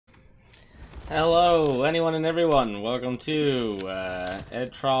Hello, anyone and everyone. Welcome to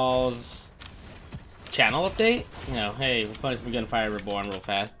Edtrawl's channel update. You know, hey, we're playing some Gunfire Reborn real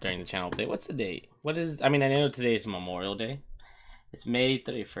fast during the channel update. What's the date? What is? I mean, I know today is Memorial Day. It's May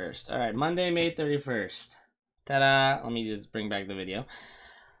 31st. All right, Monday, May 31st. Ta-da! Let me just bring back the video.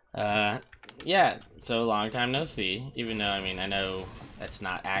 Yeah. So long time no see. Even though I know that's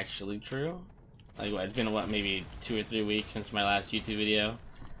not actually true. Like, what, it's been what, maybe 2 or 3 weeks since my last YouTube video.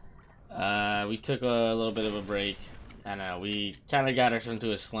 We took a little bit of a break. I don't know, we kind of got ourselves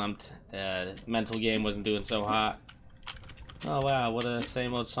into a slump. Mental game wasn't doing so hot. Oh wow, what a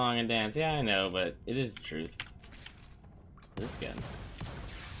same old song and dance. Yeah, I know, but it is the truth. This gun.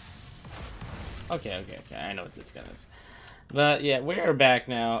 Okay, I know what this gun is. But yeah, we're back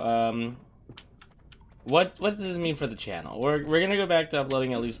now. What does this mean for the channel? We're gonna go back to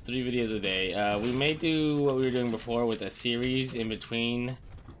uploading at least 3 videos a day. We may do what we were doing before with a series in between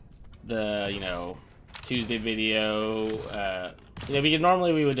the Tuesday video. Because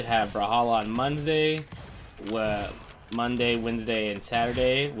normally we would have Brawlhalla on Monday, Wednesday, and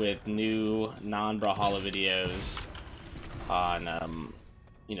Saturday with new non-Brawlhalla videos on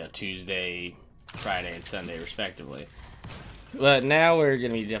Tuesday, Friday, and Sunday respectively. But now we're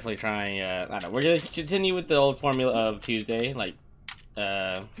gonna be definitely trying. I don't know. We're gonna continue with the old formula of Tuesday, like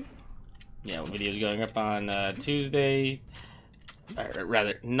videos going up on Tuesday. Or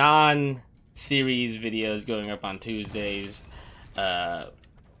rather, non-series videos going up on Tuesdays,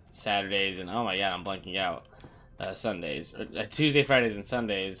 Saturdays, and oh my god, I'm blanking out, Sundays. Tuesday, Fridays, and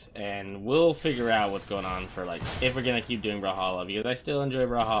Sundays, and we'll figure out what's going on for, like, if we're gonna keep doing Brawlhalla, because I still enjoy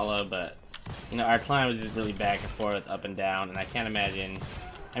Brawlhalla, but, our time was just really back and forth, up and down, and I can't imagine.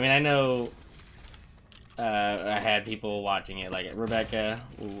 I mean, I know I had people watching it, like Rebecca,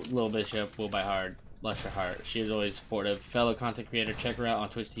 Lil Bishop, Will by Hard, Bless Your Heart. She is always supportive. Fellow content creator, check her out on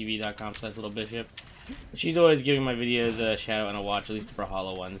twitchtv.com/littlebishop. She's always giving my videos a shout out and a watch, at least the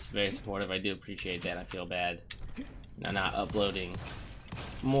Brawlhalla ones. Very supportive. I do appreciate that. I feel bad not uploading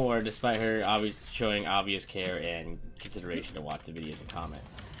more, despite her showing obvious care and consideration to watch the videos and comment.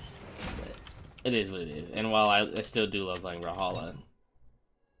 But it is what it is. And while I still do love playing Brawlhalla,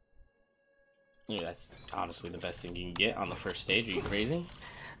 that's honestly the best thing you can get on the first stage. Are you crazy?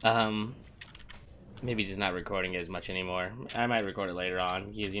 Maybe just not recording as much anymore. I might record it later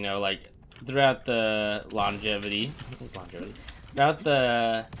on, because, like, throughout the throughout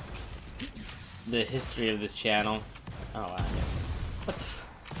the history of this channel, what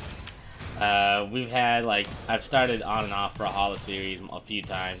the we've had, like, I've started on and off Brawlhalla series a few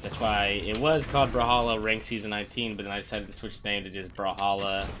times. That's why it was called Brawlhalla Rank Season 19, but then I decided to switch the name to just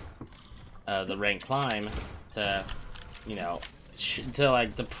Brawlhalla, the Rank Climb, to, to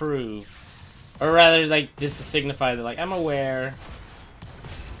prove, or rather, like, just to signify that, like, I'm aware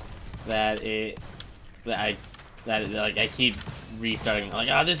that I keep restarting, like,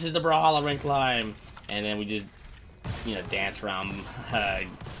 oh, this is the Brawlhalla Rank Climb, and then we just, dance around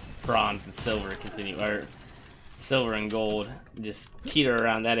bronze and silver, or silver and gold, just teeter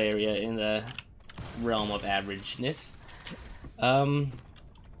around that area in the realm of averageness. But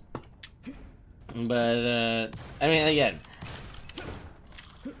I mean, again,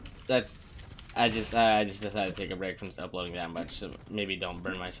 I just decided to take a break from uploading that much, so maybe don't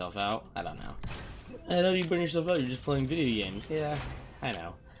burn myself out. I don't know. How do you burn yourself out? You're just playing video games. Yeah, I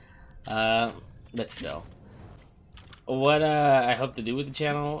know. But still. What I hope to do with the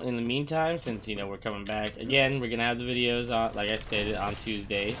channel in the meantime, since, we're coming back, again, we're going to have the videos, on, like I stated, on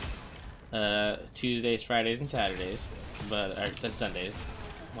Tuesdays. Tuesdays, Fridays, and Saturdays. Or Sundays.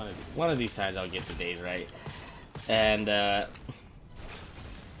 One of these times I'll get the days right. And,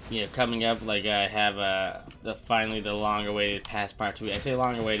 coming up, like, I have finally the long-awaited past part 2. I say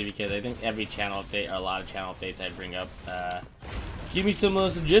long-awaited because I think every channel update, or a lot of channel updates I bring up, give me some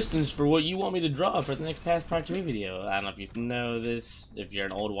suggestions for what you want me to draw for the next past part 2 video. I don't know if you know this, if you're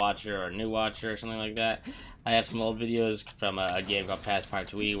an old watcher or a new watcher or something like that. I have some old videos from a game called Past Part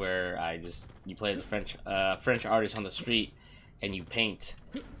 2 where you play the French artist on the street and you paint,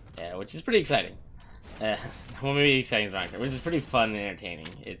 which is pretty exciting. Well, maybe exciting is not, which is pretty fun and entertaining.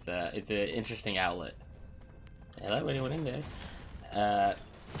 It's an interesting outlet. Yeah, that really went in there.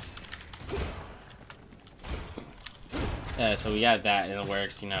 So we got that in the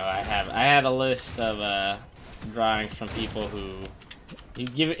works. I had a list of drawings from people who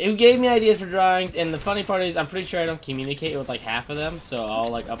gave me ideas for drawings, and the funny part is I'm pretty sure I don't communicate with like half of them. So I'll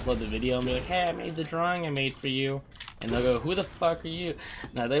like upload the video and be like, "Hey, I made the drawing I made for you." And they'll go, "Who the fuck are you?"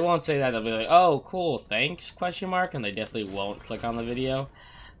 No, they won't say that. They'll be like, "Oh, cool, thanks?" ? And they definitely won't click on the video.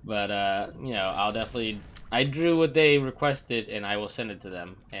 But, I'll definitely I drew what they requested, and I will send it to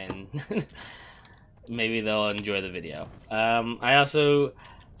them, and maybe they'll enjoy the video. I also,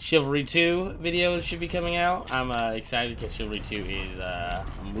 Chivalry 2 videos should be coming out. I'm excited because Chivalry 2 is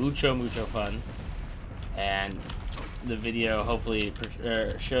mucho fun, and the video hopefully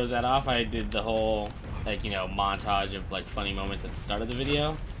shows that off. I did the whole, like, you know, montage of like funny moments at the start of the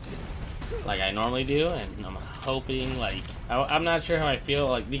video, like I normally do, and I'm hoping, like, I'm not sure how I feel,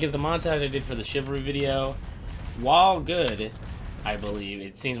 like, because the montage I did for the Chivalry video, while good, I believe,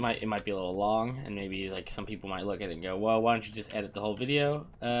 it seems it might be a little long, and maybe like some people might look at it and go, well, why don't you just edit the whole video?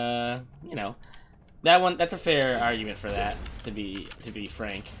 You know, that's a fair argument for that, to be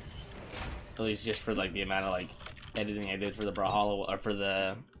frank, at least just for like the amount of like editing I did for the Brawlhalla or for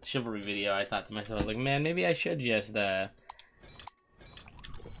the Chivalry video. I thought to myself, I was like, man, maybe I should just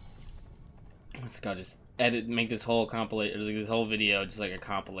just make this whole compilation, or this whole video just like a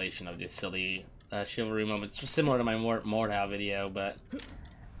compilation of just silly Chivalry moments, just similar to my Mordhau video. But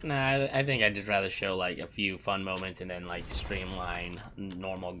nah, I think I'd just rather show like a few fun moments and then like streamline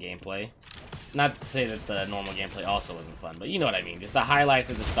normal gameplay. Not to say that the normal gameplay also wasn't fun, but you know what I mean, just the highlights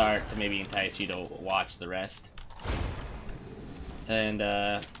at the start to maybe entice you to watch the rest. And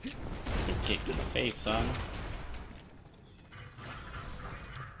get kicked in the face, son.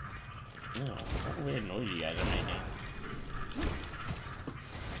 Oh, what weird noise you guys are making.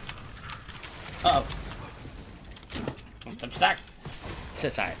 Uh-oh. I'm stuck.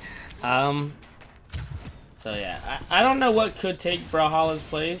 Sorry. So yeah, I don't know what could take Brawlhalla's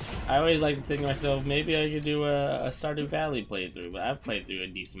place. I always like to think to myself, maybe I could do a Stardew Valley playthrough, but I've played through a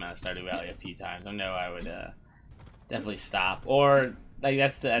decent amount of Stardew Valley a few times. I know I would definitely stop. Or like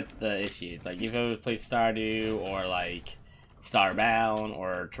that's the issue. It's like if I would play Stardew or like Starbound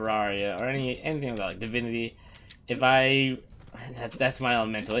or Terraria or anything like Divinity, that's my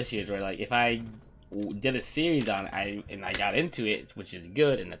own mental issues where like if I did a series on it and I got into it, which is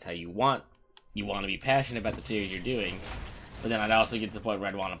good, and that's how you want to be passionate about the series you're doing, but then I'd also get to the point where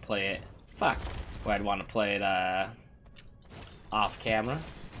I'd want to play it where I'd want to play it off camera,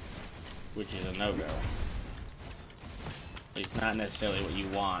 which is a no-go. It's not necessarily what you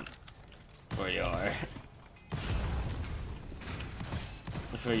want for your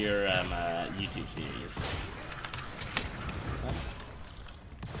YouTube series.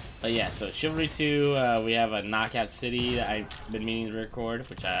 But yeah, so Chivalry 2, we have a Knockout City that I've been meaning to record,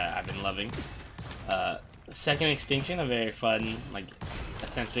 which I've been loving. Second Extinction, a very fun, like,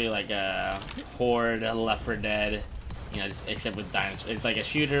 essentially like a Horde, Left 4 Dead, you know, just, except with dinosaurs. It's like a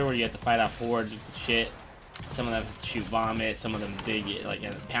shooter where you have to fight off hordes with shit. Some of them shoot vomit, some of them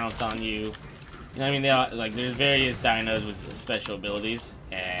pounce on you. You know what I mean? They all, like, there's various dinos with special abilities,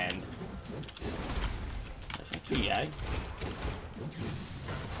 and that's a key guy.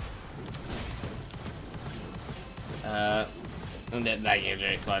 And that game's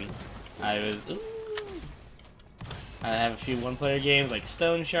very fun. I have a few one-player games like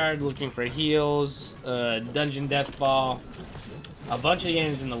Stone Shard, Looking for Heals, Dungeon Death Ball, a bunch of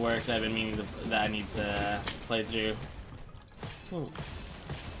games in the works I've been meaning that I need to play through.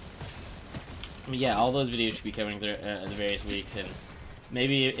 But yeah, all those videos should be coming through the various weeks, and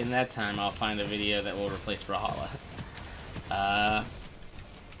maybe in that time I'll find a video that will replace Brawlhalla.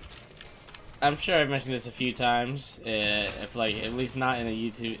 I'm sure I've mentioned this a few times. If like at least not in a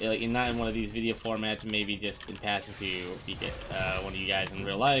YouTube, like not in one of these video formats, maybe just in passing to one of you guys in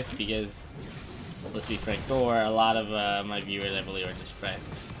real life. Because let's be frank, a lot of my viewers, I believe, are just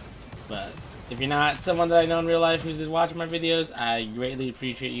friends. But if you're not someone that I know in real life who's just watching my videos, I greatly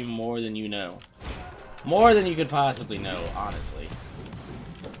appreciate you more than you know, more than you could possibly know. Honestly,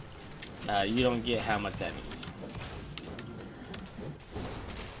 you don't get how much that means.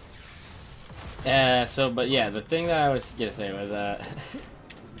 But yeah, the thing that I was gonna say was,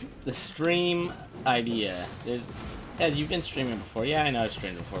 the stream idea. Ed, you've been streaming before. Yeah, I know I've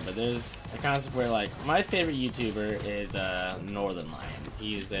streamed before, but there's a concept where, like, my favorite YouTuber is, Northern Lion.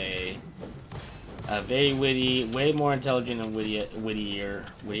 He is a very witty, way more intelligent and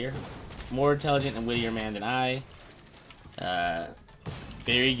more intelligent and wittier man than I.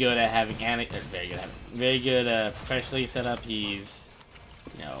 Very good at having very good, professionally set up. He's,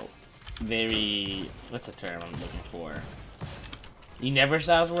 you know, very, what's the term I'm looking for? He never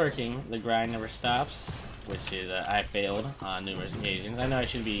stops working. The grind never stops, which is, I failed on numerous occasions. I know I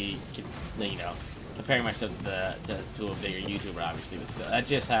should be, you know, comparing myself to a bigger YouTuber, obviously, but still, that's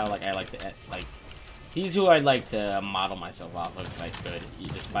just how, like, I like to, like, he's who I'd like to model myself off of if I could,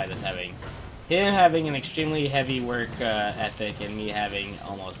 despite us him having an extremely heavy work ethic and me having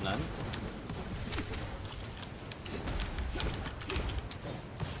almost none.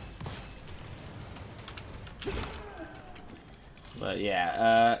 But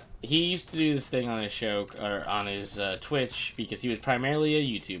yeah, he used to do this thing on his show, or on his Twitch, because he was primarily a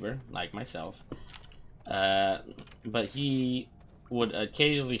YouTuber, like myself. But he would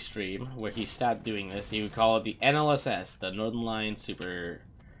occasionally stream, where he stopped doing this. He would call it the NLSS, the Northern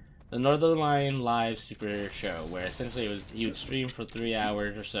Line Live Super Show, where essentially he would stream for 3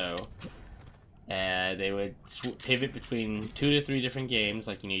 hours or so. They would pivot between 2 to 3 different games,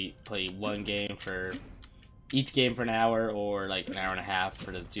 like you play one game for each game for an hour, or like an hour and a half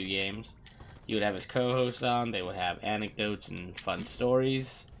for the 2 games. He would have his co-host on. They would have anecdotes and fun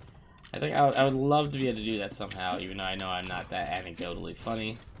stories. I think I would love to be able to do that somehow, even though I know I'm not that anecdotally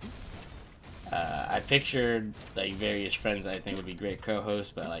funny. I pictured like various friends that I think would be great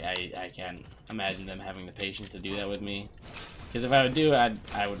co-hosts, but like I can't imagine them having the patience to do that with me. Because if I would do it,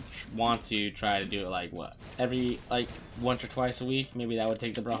 I would want to try to do it like every once or twice a week. Maybe that would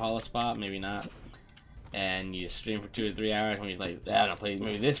take the Brawlhalla spot, maybe not. And you stream for 2 to 3 hours, and you I don't know, play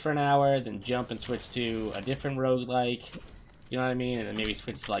maybe this for an hour, then jump and switch to a different roguelike. You know what I mean? And then maybe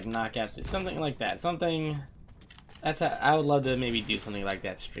switch to like knockouts, something like that. Something that's I would love to maybe do something like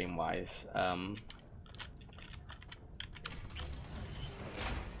that stream wise.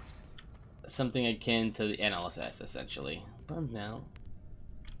 Something akin to the NLSS essentially. But now,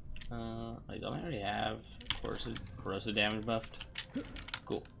 I don't already have corrosive damage buffed.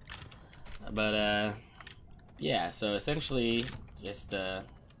 Cool. But yeah. So essentially, just to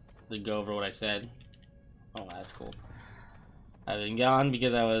go over what I said. Oh, that's cool. I've been gone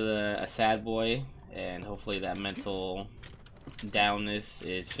because I was a sad boy, and hopefully that mental downness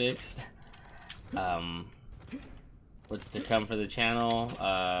is fixed. What's to come for the channel?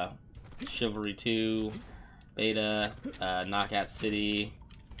 Chivalry 2, Beta, Knockout City,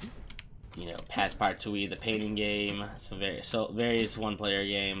 you know, Passepartout, the painting game, some various one-player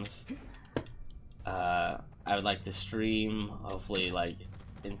games. I would like to stream, hopefully, like,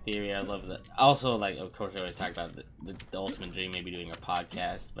 in theory, I'd love that. Also, like, of course, I always talk about the ultimate dream, maybe doing a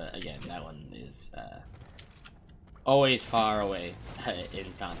podcast, but again, that one is always far away in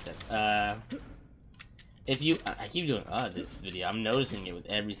concept. If you, I keep doing this video. I'm noticing it with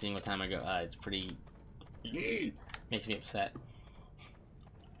every single time I go. It's pretty makes me upset.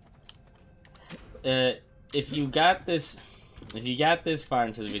 If you got this far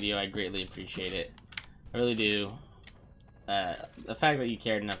into the video, I greatly appreciate it. I really do. The fact that you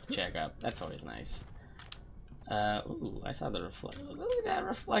cared enough to check up, that's always nice. Ooh, I saw the reflection. Look at that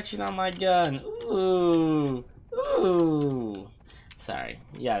reflection on my gun. Ooh, ooh. Sorry,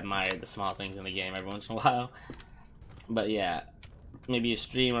 you gotta admire the small things in the game every once in a while. But yeah, maybe a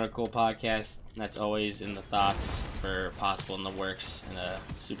stream or a cool podcast, that's always in the thoughts for possible in the works in a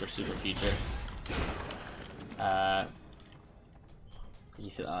super future. He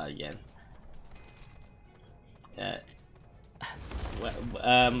said again.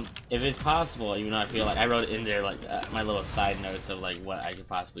 If it's possible, even though I feel like I wrote in there like my little side notes of like what I could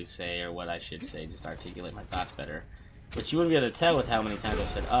possibly say or what I should say, just to articulate my thoughts better. But you wouldn't be able to tell with how many times I've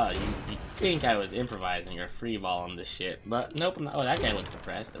said, you think I was improvising or freeballing this shit. But nope, I'm not. Oh, that guy looks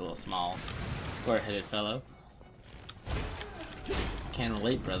depressed, a little small, square-headed fellow. Can't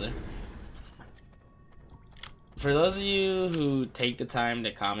relate, brother. For those of you who take the time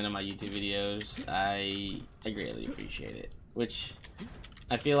to comment on my YouTube videos, I greatly appreciate it. Which,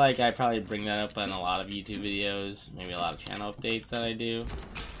 I feel like I probably bring that up on a lot of YouTube videos, maybe a lot of channel updates that I do.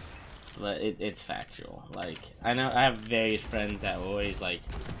 But it's factual. Like, I know I have various friends that always like,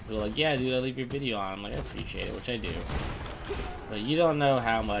 who are like, yeah, dude, I leave your video on. I'm like, I appreciate it, which I do. But you don't know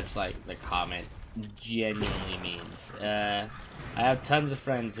how much like the comment genuinely means. I have tons of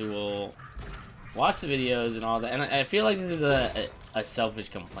friends who will watch the videos and all that, and I feel like this is a selfish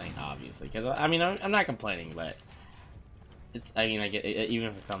complaint, obviously, because I mean I'm not complaining, but it's, I mean, I get it, even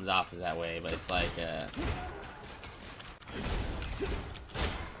if it comes off as that way, but it's like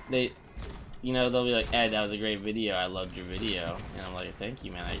they, you know, they'll be like, Ed, that was a great video, I loved your video, and I'm like, thank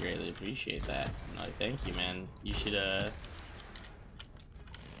you, man, I greatly appreciate that. And I'm like, thank you, man, you should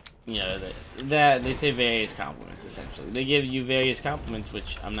you know, that they say various compliments, essentially. They give you various compliments,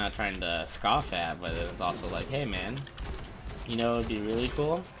 which I'm not trying to scoff at, but it's also like, hey man, you know, it'd be really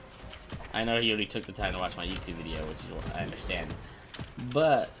cool. I know he already took the time to watch my YouTube video, which is what I understand.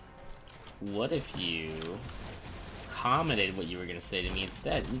 But what if you commented what you were gonna say to me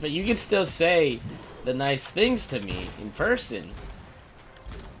instead? But you can still say the nice things to me in person.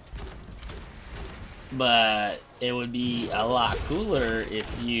 But it would be a lot cooler if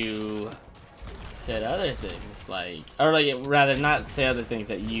you said other things, like, or like, rather not say other things,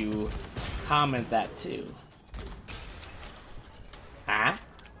 that you comment that too.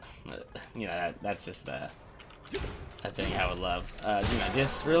 You know, that's just a thing I would love. You know,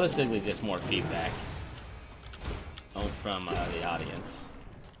 just realistically, just more feedback from the audience.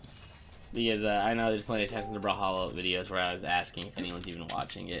 Because I know there's plenty of times in the Brawlhalla videos where I was asking if anyone's even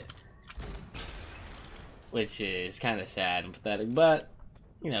watching it. Which is kind of sad and pathetic, but,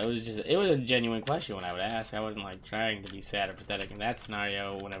 you know, it was a genuine question when I would ask. I wasn't, like, trying to be sad or pathetic in that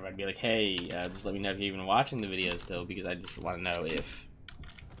scenario whenever I'd be like, hey, just let me know if you're even watching the videos still, because I just want to know if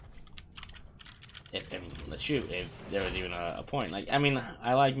I mean, shoot, if there was even a point. Like, I mean,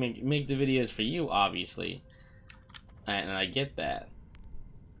 I like make the videos for you, obviously, and I get that.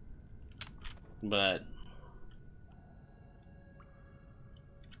 But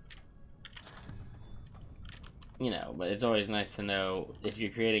you know, but it's always nice to know if you're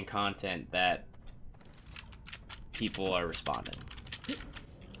creating content that people are responding.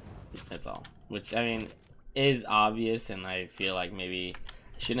 That's all. Which, I mean, is obvious, and I feel like maybe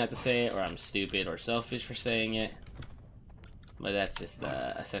I shouldn't have to say it, or I'm stupid or selfish for saying it. But that's just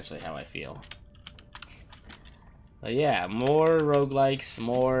essentially how I feel. But yeah, more roguelikes,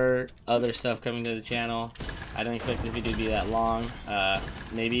 more other stuff coming to the channel. I don't expect this video to be that long.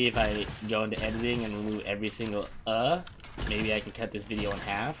 Maybe if I go into editing and remove every single maybe I can cut this video in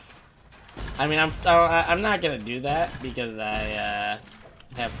half. I mean, I'm not gonna do that because I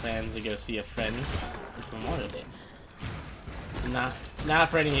have plans to go see a friend. It's Memorial Day.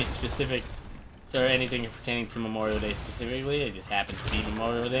 Not for any specific or anything pertaining to Memorial Day specifically. It just happens to be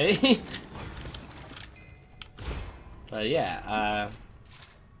Memorial Day. But yeah,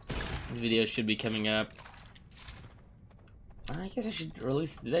 this video should be coming up. I guess I should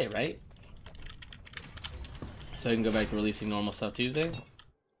release it today, right? So I can go back to releasing normal stuff Tuesday.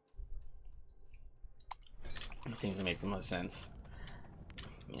 It seems to make the most sense.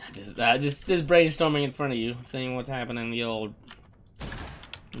 Yeah, just brainstorming in front of you, seeing what's happening in the old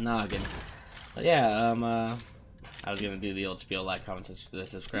noggin. But yeah, I was gonna do the old spiel: like, comment,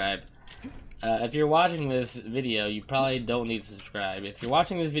 subscribe. If you're watching this video, you probably don't need to subscribe. If you're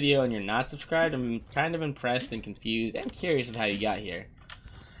watching this video and you're not subscribed, I'm kind of impressed and confused and curious of how you got here.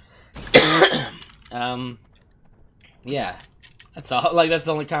 Yeah, that's all. Like, that's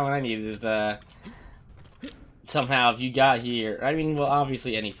the only comment I need is, somehow if you got here, I mean, well,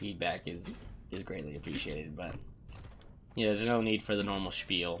 obviously any feedback is greatly appreciated, but, you know, there's no need for the normal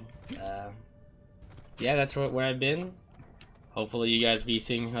spiel. Yeah, that's where I've been. Hopefully you guys be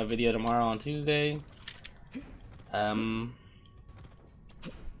seeing a video tomorrow on Tuesday. Let me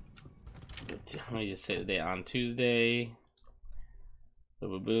just say the date. On Tuesday.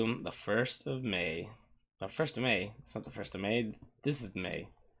 Boom, boom, boom. The 1st of May. The 1st of May. It's not the 1st of May. This is May.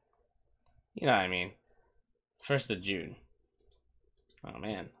 You know what I mean. 1st of June. Oh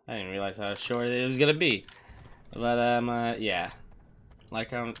man, I didn't realize how short it was gonna be. But yeah.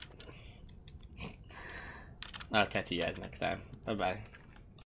 Like, I'll catch you guys next time. Bye-bye.